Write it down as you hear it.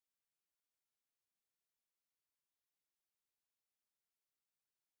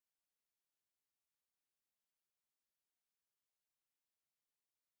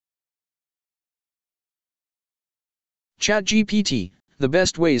ChatGPT, the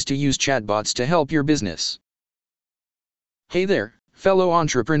best ways to use chatbots to help your business. Hey there, fellow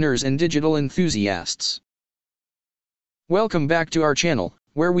entrepreneurs and digital enthusiasts. Welcome back to our channel,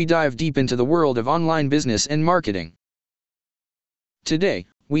 where we dive deep into the world of online business and marketing. Today,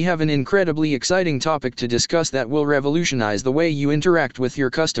 we have an incredibly exciting topic to discuss that will revolutionize the way you interact with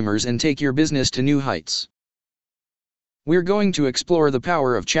your customers and take your business to new heights. We're going to explore the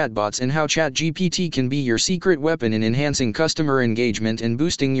power of chatbots and how ChatGPT can be your secret weapon in enhancing customer engagement and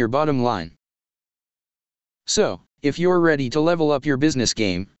boosting your bottom line. So, if you're ready to level up your business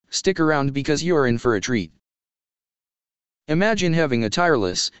game, stick around because you're in for a treat. Imagine having a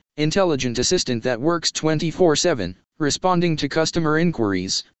tireless, intelligent assistant that works 24/7, responding to customer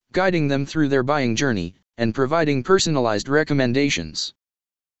inquiries, guiding them through their buying journey, and providing personalized recommendations.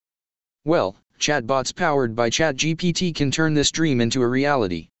 Well, chatbots powered by ChatGPT can turn this dream into a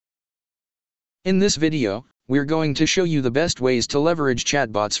reality. In this video, we're going to show you the best ways to leverage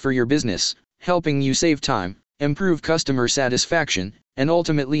chatbots for your business, helping you save time, improve customer satisfaction, and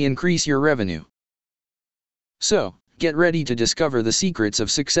ultimately increase your revenue. So, get ready to discover the secrets of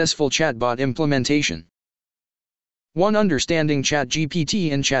successful chatbot implementation. 1. Understanding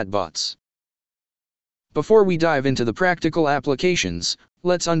ChatGPT and chatbots. Before we dive into the practical applications,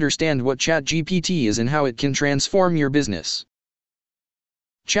 let's understand what ChatGPT is and how it can transform your business.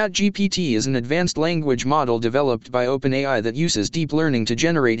 ChatGPT is an advanced language model developed by OpenAI that uses deep learning to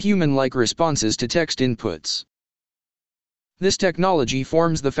generate human-like responses to text inputs. This technology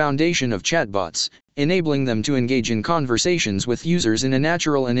forms the foundation of chatbots, enabling them to engage in conversations with users in a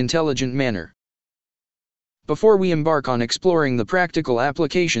natural and intelligent manner. Before we embark on exploring the practical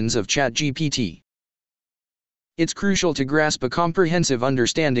applications of ChatGPT, it's crucial to grasp a comprehensive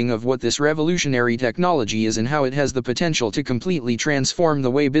understanding of what this revolutionary technology is and how it has the potential to completely transform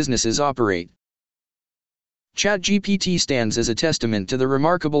the way businesses operate. ChatGPT stands as a testament to the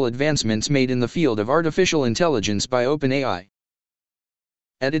remarkable advancements made in the field of artificial intelligence by OpenAI.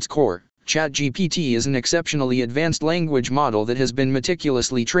 At its core, ChatGPT is an exceptionally advanced language model that has been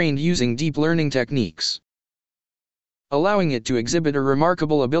meticulously trained using deep learning techniques, allowing it to exhibit a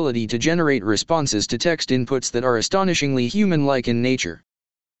remarkable ability to generate responses to text inputs that are astonishingly human-like in nature.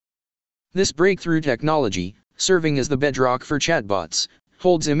 This breakthrough technology, serving as the bedrock for chatbots,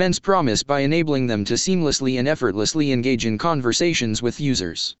 holds immense promise by enabling them to seamlessly and effortlessly engage in conversations with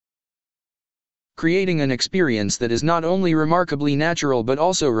users, creating an experience that is not only remarkably natural but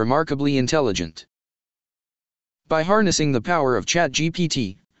also remarkably intelligent. By harnessing the power of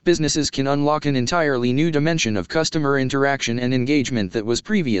ChatGPT, businesses can unlock an entirely new dimension of customer interaction and engagement that was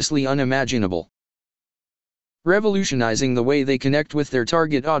previously unimaginable, revolutionizing the way they connect with their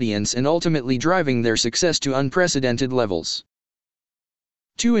target audience and ultimately driving their success to unprecedented levels.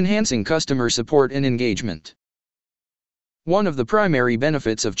 2. Enhancing customer support and engagement. One of the primary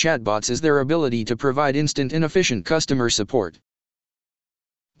benefits of chatbots is their ability to provide instant and efficient customer support.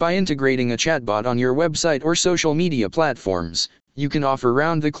 By integrating a chatbot on your website or social media platforms, you can offer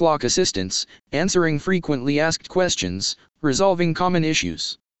round-the-clock assistance, answering frequently asked questions, resolving common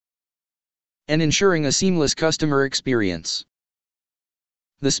issues, and ensuring a seamless customer experience.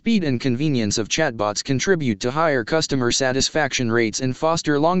 The speed and convenience of chatbots contribute to higher customer satisfaction rates and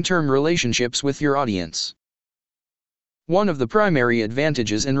foster long-term relationships with your audience. One of the primary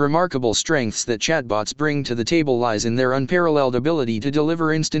advantages and remarkable strengths that chatbots bring to the table lies in their unparalleled ability to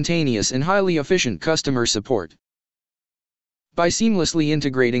deliver instantaneous and highly efficient customer support. By seamlessly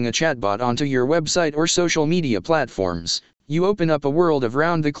integrating a chatbot onto your website or social media platforms, you open up a world of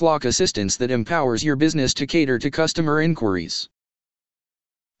round-the-clock assistance that empowers your business to cater to customer inquiries,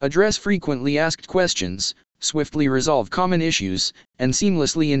 address frequently asked questions, swiftly resolve common issues, and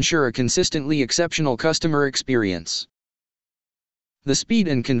seamlessly ensure a consistently exceptional customer experience. The speed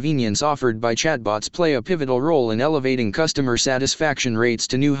and convenience offered by chatbots play a pivotal role in elevating customer satisfaction rates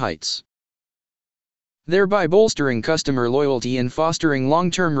to new heights, thereby bolstering customer loyalty and fostering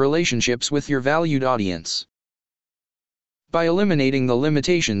long-term relationships with your valued audience. By eliminating the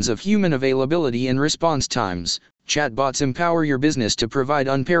limitations of human availability and response times, chatbots empower your business to provide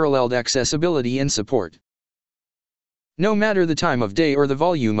unparalleled accessibility and support, no matter the time of day or the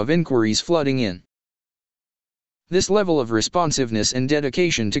volume of inquiries flooding in. This level of responsiveness and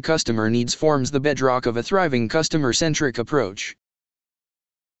dedication to customer needs forms the bedrock of a thriving customer-centric approach,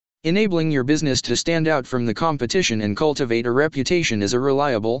 enabling your business to stand out from the competition and cultivate a reputation as a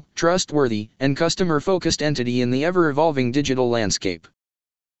reliable, trustworthy, and customer-focused entity in the ever-evolving digital landscape.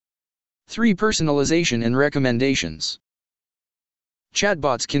 3. Personalization and recommendations.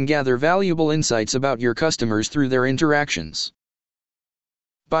 Chatbots can gather valuable insights about your customers through their interactions.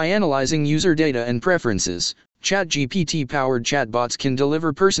 By analyzing user data and preferences, ChatGPT-powered chatbots can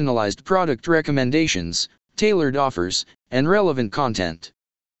deliver personalized product recommendations, tailored offers, and relevant content.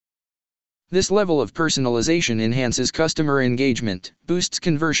 This level of personalization enhances customer engagement, boosts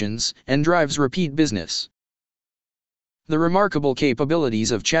conversions, and drives repeat business. The remarkable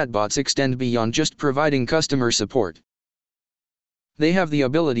capabilities of chatbots extend beyond just providing customer support. They have the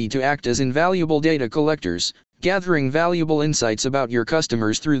ability to act as invaluable data collectors, gathering valuable insights about your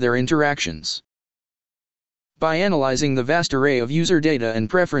customers through their interactions. By analyzing the vast array of user data and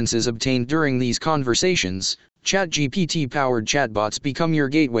preferences obtained during these conversations, ChatGPT-powered chatbots become your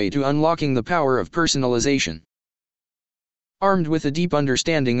gateway to unlocking the power of personalization. Armed with a deep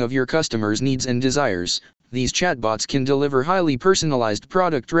understanding of your customers' needs and desires, these chatbots can deliver highly personalized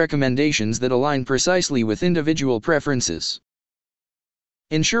product recommendations that align precisely with individual preferences,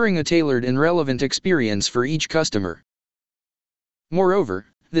 ensuring a tailored and relevant experience for each customer. Moreover,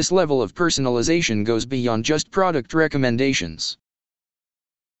 this level of personalization goes beyond just product recommendations.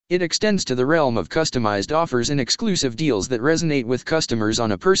 It extends to the realm of customized offers and exclusive deals that resonate with customers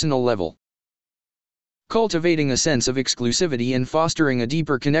on a personal level, cultivating a sense of exclusivity and fostering a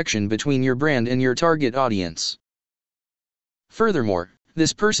deeper connection between your brand and your target audience. Furthermore,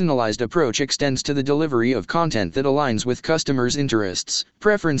 this personalized approach extends to the delivery of content that aligns with customers' interests,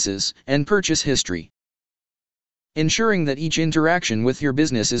 preferences, and purchase history, ensuring that each interaction with your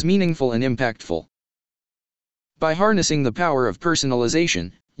business is meaningful and impactful. By harnessing the power of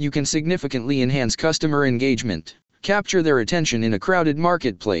personalization, you can significantly enhance customer engagement, capture their attention in a crowded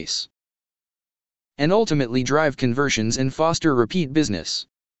marketplace, and ultimately drive conversions and foster repeat business.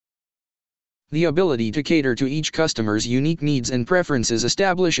 The ability to cater to each customer's unique needs and preferences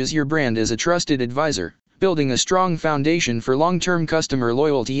establishes your brand as a trusted advisor, building a strong foundation for long-term customer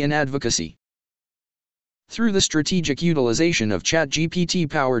loyalty and advocacy. Through the strategic utilization of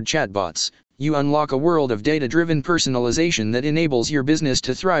ChatGPT-powered chatbots, you unlock a world of data-driven personalization that enables your business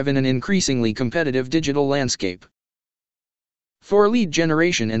to thrive in an increasingly competitive digital landscape. For lead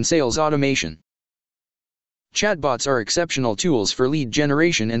generation and sales automation, chatbots are exceptional tools for lead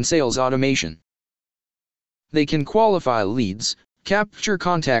generation and sales automation. They can qualify leads, capture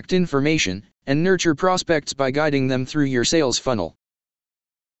contact information, and nurture prospects by guiding them through your sales funnel.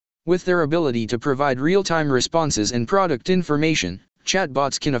 With their ability to provide real-time responses and product information,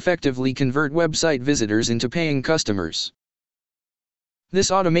 chatbots can effectively convert website visitors into paying customers.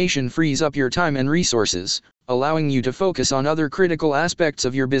 This automation frees up your time and resources, allowing you to focus on other critical aspects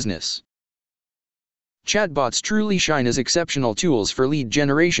of your business. Chatbots truly shine as exceptional tools for lead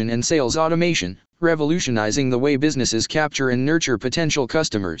generation and sales automation, revolutionizing the way businesses capture and nurture potential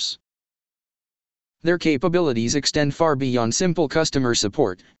customers. Their capabilities extend far beyond simple customer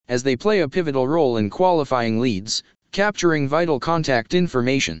support, as they play a pivotal role in qualifying leads, capturing vital contact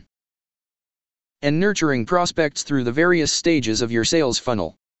information, and nurturing prospects through the various stages of your sales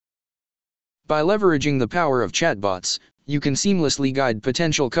funnel. By leveraging the power of chatbots, you can seamlessly guide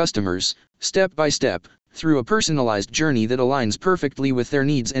potential customers, step by step, through a personalized journey that aligns perfectly with their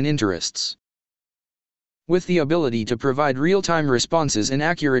needs and interests. With the ability to provide real-time responses and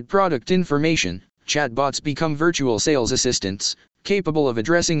accurate product information, chatbots become virtual sales assistants, capable of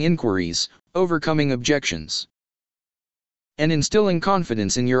addressing inquiries, overcoming objections, and instilling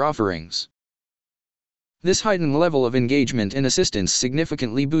confidence in your offerings. This heightened level of engagement and assistance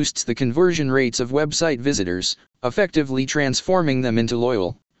significantly boosts the conversion rates of website visitors, effectively transforming them into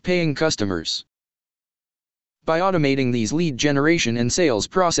loyal, paying customers. By automating these lead generation and sales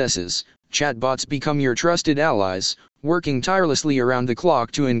processes, chatbots become your trusted allies, working tirelessly around the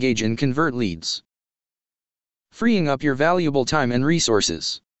clock to engage and convert leads, freeing up your valuable time and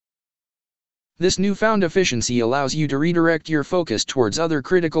resources. This newfound efficiency allows you to redirect your focus towards other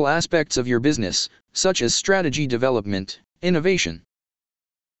critical aspects of your business, such as strategy development, innovation,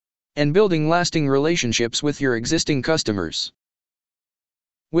 and building lasting relationships with your existing customers.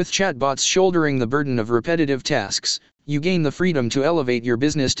 With chatbots shouldering the burden of repetitive tasks, you gain the freedom to elevate your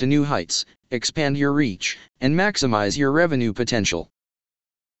business to new heights, expand your reach, and maximize your revenue potential.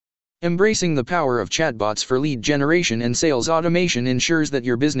 Embracing the power of chatbots for lead generation and sales automation ensures that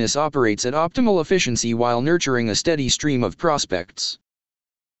your business operates at optimal efficiency while nurturing a steady stream of prospects,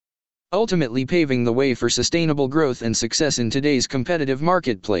 ultimately paving the way for sustainable growth and success in today's competitive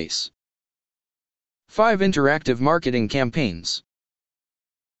marketplace. 5 Interactive marketing campaigns.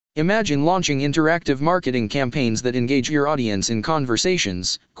 Imagine launching interactive marketing campaigns that engage your audience in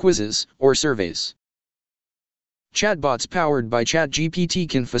conversations, quizzes, or surveys. Chatbots powered by ChatGPT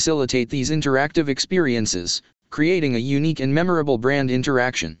can facilitate these interactive experiences, creating a unique and memorable brand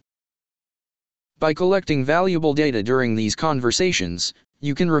interaction. By collecting valuable data during these conversations,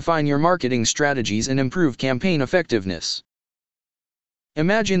 you can refine your marketing strategies and improve campaign effectiveness.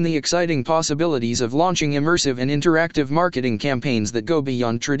 Imagine the exciting possibilities of launching immersive and interactive marketing campaigns that go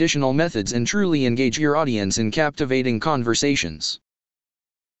beyond traditional methods and truly engage your audience in captivating conversations,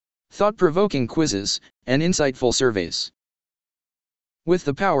 thought-provoking quizzes, and insightful surveys. With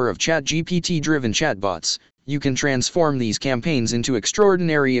the power of ChatGPT-driven chatbots, you can transform these campaigns into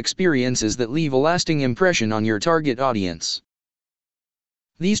extraordinary experiences that leave a lasting impression on your target audience.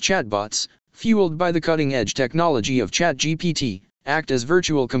 These chatbots, fueled by the cutting-edge technology of ChatGPT, act as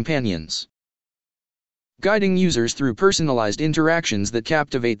virtual companions, guiding users through personalized interactions that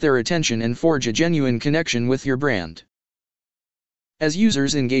captivate their attention and forge a genuine connection with your brand. As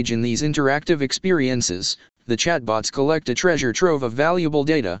users engage in these interactive experiences, the chatbots collect a treasure trove of valuable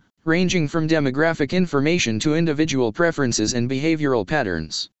data, ranging from demographic information to individual preferences and behavioral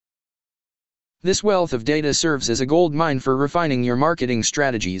patterns. This wealth of data serves as a goldmine for refining your marketing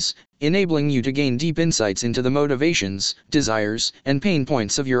strategies, enabling you to gain deep insights into the motivations, desires, and pain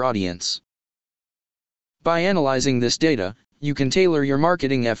points of your audience. By analyzing this data, you can tailor your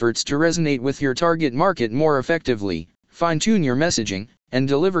marketing efforts to resonate with your target market more effectively, fine-tune your messaging, and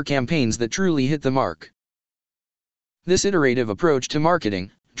deliver campaigns that truly hit the mark. This iterative approach to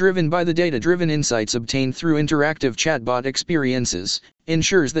marketing, driven by the data-driven insights obtained through interactive chatbot experiences,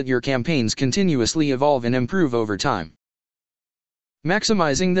 ensures that your campaigns continuously evolve and improve over time,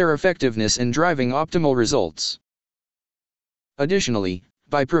 maximizing their effectiveness and driving optimal results. Additionally,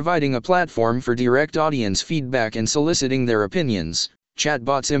 by providing a platform for direct audience feedback and soliciting their opinions,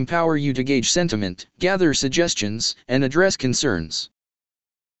 chatbots empower you to gauge sentiment, gather suggestions, and address concerns,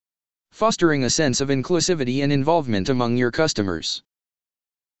 fostering a sense of inclusivity and involvement among your customers.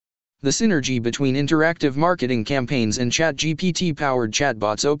 The synergy between interactive marketing campaigns and ChatGPT-powered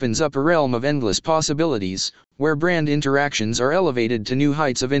chatbots opens up a realm of endless possibilities, where brand interactions are elevated to new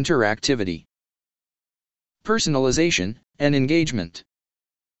heights of interactivity, personalization, and engagement.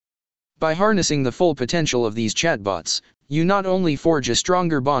 By harnessing the full potential of these chatbots, you not only forge a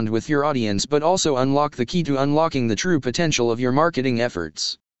stronger bond with your audience but also unlock the key to unlocking the true potential of your marketing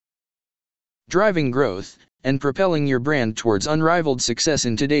efforts, driving growth, and propelling your brand towards unrivaled success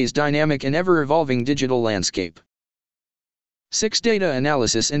in today's dynamic and ever-evolving digital landscape. 6. Data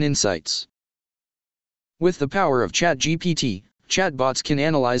analysis and insights. With the power of ChatGPT, chatbots can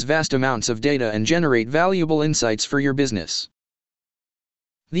analyze vast amounts of data and generate valuable insights for your business.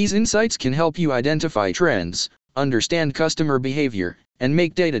 These insights can help you identify trends, understand customer behavior, and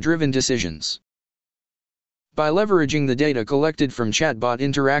make data-driven decisions. By leveraging the data collected from chatbot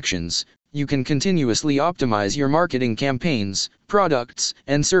interactions, you can continuously optimize your marketing campaigns, products,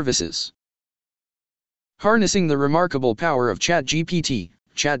 and services. Harnessing the remarkable power of ChatGPT,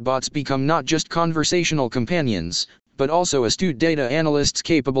 chatbots become not just conversational companions, but also astute data analysts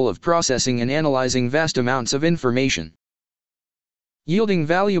capable of processing and analyzing vast amounts of information, yielding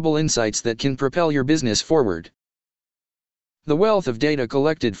valuable insights that can propel your business forward. The wealth of data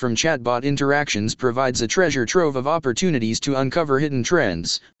collected from chatbot interactions provides a treasure trove of opportunities to uncover hidden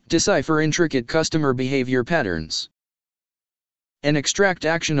trends, decipher intricate customer behavior patterns, and extract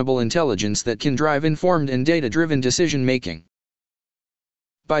actionable intelligence that can drive informed and data-driven decision-making.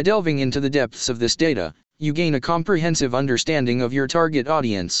 By delving into the depths of this data, you gain a comprehensive understanding of your target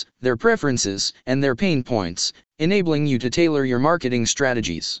audience, their preferences, and their pain points, enabling you to tailor your marketing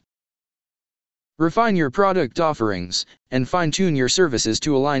strategies, refine your product offerings, and fine-tune your services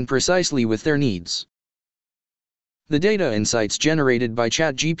to align precisely with their needs. The data insights generated by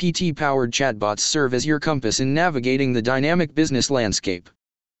ChatGPT-powered chatbots serve as your compass in navigating the dynamic business landscape,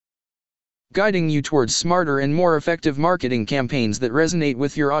 guiding you towards smarter and more effective marketing campaigns that resonate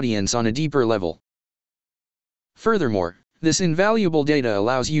with your audience on a deeper level. Furthermore, this invaluable data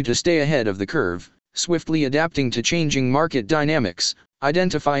allows you to stay ahead of the curve, swiftly adapting to changing market dynamics,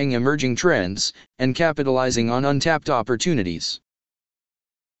 identifying emerging trends, and capitalizing on untapped opportunities.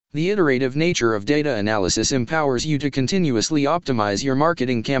 The iterative nature of data analysis empowers you to continuously optimize your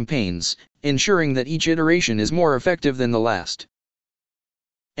marketing campaigns, ensuring that each iteration is more effective than the last,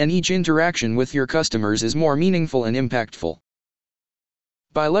 and each interaction with your customers is more meaningful and impactful.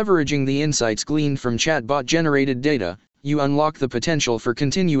 By leveraging the insights gleaned from chatbot-generated data, you unlock the potential for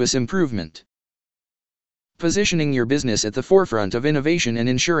continuous improvement, positioning your business at the forefront of innovation and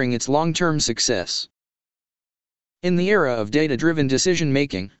ensuring its long-term success. In the era of data-driven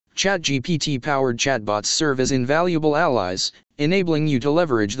decision-making, ChatGPT-powered chatbots serve as invaluable allies, enabling you to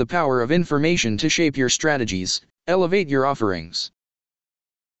leverage the power of information to shape your strategies, elevate your offerings,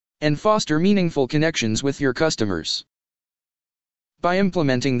 and foster meaningful connections with your customers. By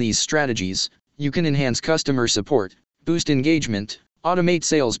implementing these strategies, you can enhance customer support, boost engagement, automate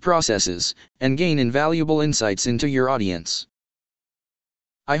sales processes, and gain invaluable insights into your audience.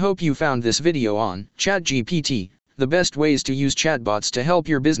 I hope you found this video on ChatGPT, the best ways to use chatbots to help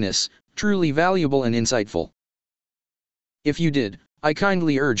your business, truly valuable and insightful. If you did, I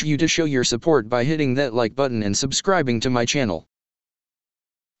kindly urge you to show your support by hitting that like button and subscribing to my channel.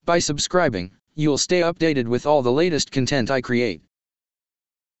 By subscribing, you'll stay updated with all the latest content I create,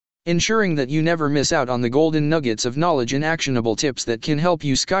 ensuring that you never miss out on the golden nuggets of knowledge and actionable tips that can help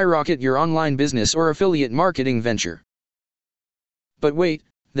you skyrocket your online business or affiliate marketing venture. But wait,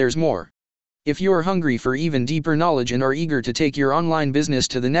 there's more. If you're hungry for even deeper knowledge and are eager to take your online business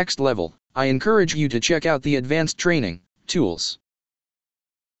to the next level, I encourage you to check out the advanced training, tools,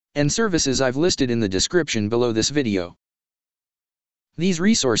 and services I've listed in the description below this video. These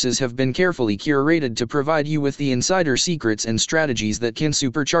resources have been carefully curated to provide you with the insider secrets and strategies that can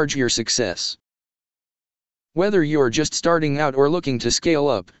supercharge your success. Whether you're just starting out or looking to scale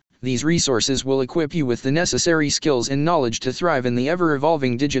up, these resources will equip you with the necessary skills and knowledge to thrive in the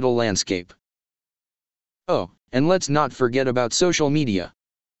ever-evolving digital landscape. Oh, and let's not forget about social media.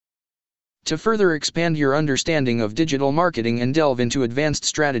 To further expand your understanding of digital marketing and delve into advanced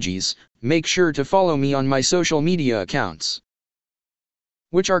strategies, make sure to follow me on my social media accounts,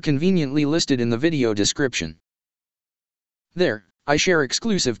 which are conveniently listed in the video description. There, I share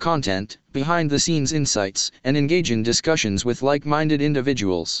exclusive content, behind-the-scenes insights, and engage in discussions with like-minded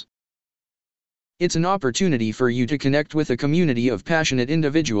individuals. It's an opportunity for you to connect with a community of passionate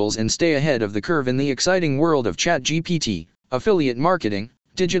individuals and stay ahead of the curve in the exciting world of ChatGPT, affiliate marketing,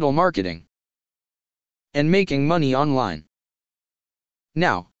 digital marketing, and making money online.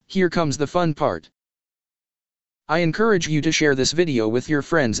 Now, here comes the fun part. I encourage you to share this video with your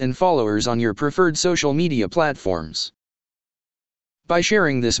friends and followers on your preferred social media platforms. By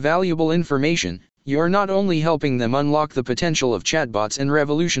sharing this valuable information, you're not only helping them unlock the potential of chatbots and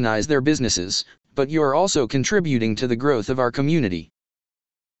revolutionize their businesses, but you're also contributing to the growth of our community.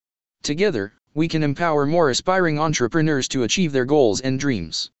 Together, we can empower more aspiring entrepreneurs to achieve their goals and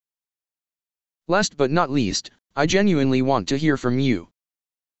dreams. Last but not least, I genuinely want to hear from you.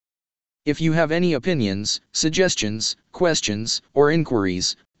 If you have any opinions, suggestions, questions, or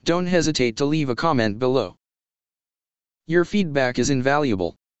inquiries, don't hesitate to leave a comment below. Your feedback is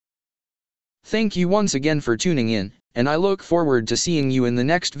invaluable. Thank you once again for tuning in, and I look forward to seeing you in the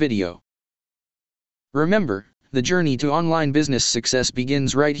next video. Remember, the journey to online business success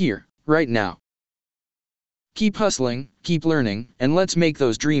begins right here, right now. Keep hustling, keep learning, and let's make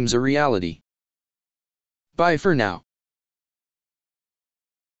those dreams a reality. Bye for now.